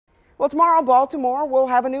Well, tomorrow Baltimore will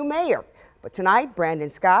have a new mayor, but tonight Brandon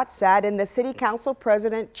Scott sat in the City Council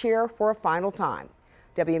President chair for a final time.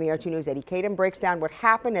 WMAR 2 News' Eddie Kadam breaks down what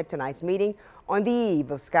happened at tonight's meeting on the eve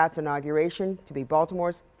of Scott's inauguration to be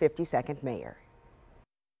Baltimore's 52nd mayor.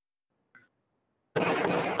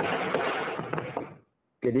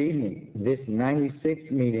 Good evening. This 96th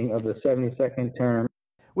meeting of the 72nd term.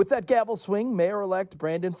 With that gavel swing, Mayor-elect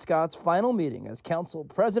Brandon Scott's final meeting as council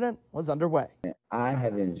president was underway. I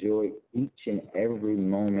have enjoyed each and every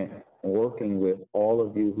moment working with all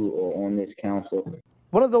of you who are on this council.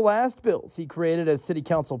 One of the last bills he created as city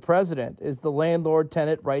council president is the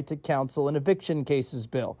landlord-tenant right to counsel in eviction cases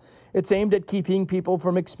bill. It's aimed at keeping people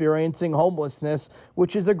from experiencing homelessness,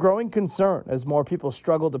 which is a growing concern as more people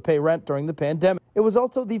struggle to pay rent during the pandemic. It was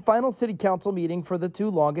also the final city council meeting for the two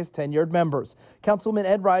longest tenured members. Councilman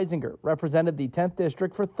Ed Reisinger represented the 10th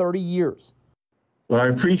district for 30 years. What I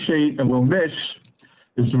appreciate and will miss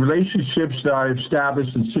is the relationships that I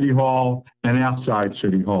established in City Hall and outside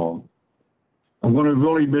City Hall. I'm going to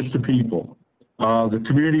really miss the people, the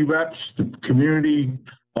community reps, the community,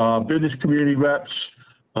 business community reps,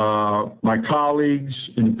 my colleagues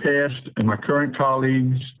in the past and my current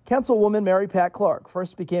colleagues. Councilwoman Mary Pat Clark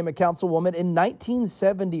first became a councilwoman in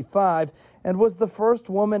 1975 and was the first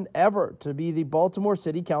woman ever to be the Baltimore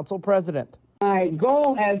City Council president. My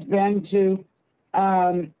goal has been to,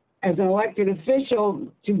 as an elected official,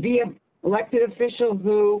 to be an elected official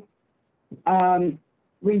who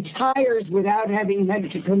retires without having had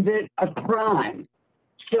to commit a crime.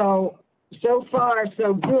 So far,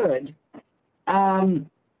 so good.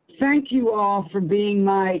 Thank you all for being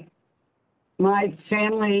my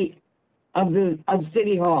family of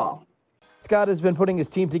City Hall. Scott has been putting his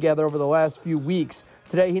team together over the last few weeks.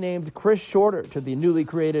 Today, he named Chris Shorter to the newly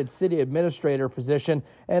created city administrator position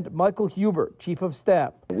and Michael Hubert, chief of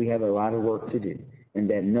staff. We have a lot of work to do, and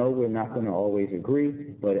that no, we're not going to always agree,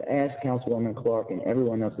 but as Councilwoman Clark and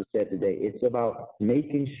everyone else has said today, it's about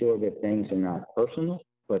making sure that things are not personal,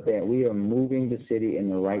 but that we are moving the city in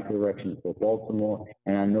the right direction for Baltimore,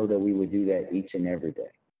 and I know that we would do that each and every day.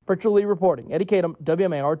 Virtually reporting, Eddie Kadam,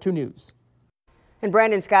 WMAR 2 News. And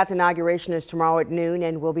Brandon Scott's inauguration is tomorrow at noon,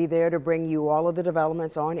 and we'll be there to bring you all of the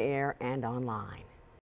developments on air and online.